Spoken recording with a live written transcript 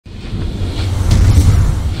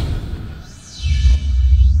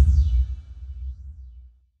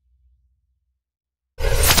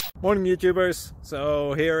Morning YouTubers.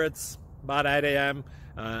 So here it's about 8 a.m.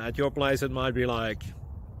 At your place it might be like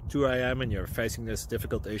 2 a.m. and you're facing this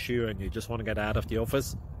difficult issue and you just want to get out of the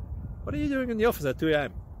office. What are you doing in the office at 2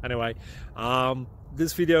 a.m.? Anyway,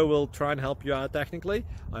 this video will try and help you out technically.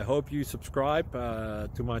 I hope you subscribe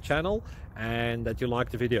to my channel and that you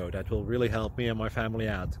like the video. That will really help me and my family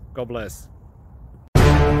out. God bless.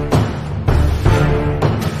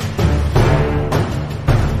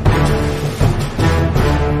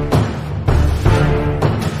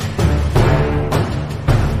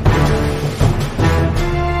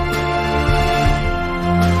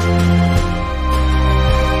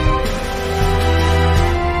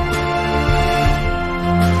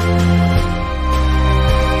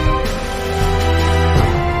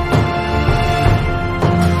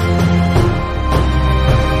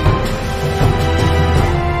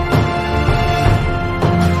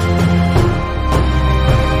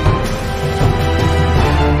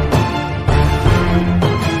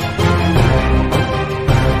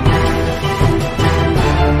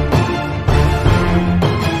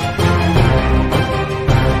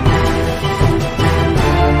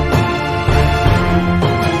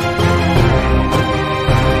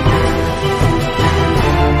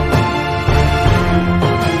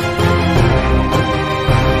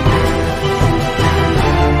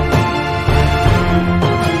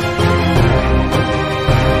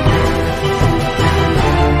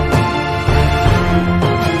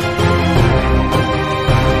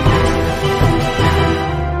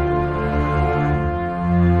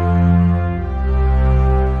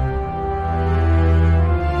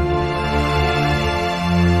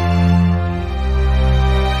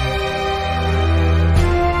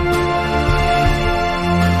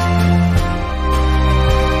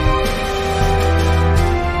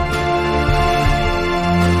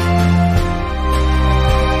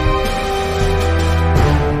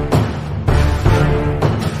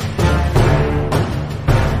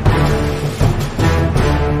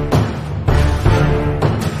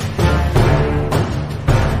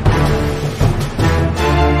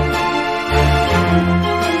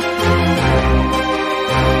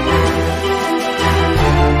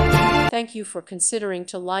 Thank you for considering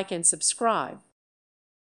to like and subscribe.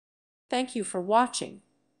 Thank you for watching.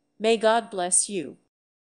 May God bless you.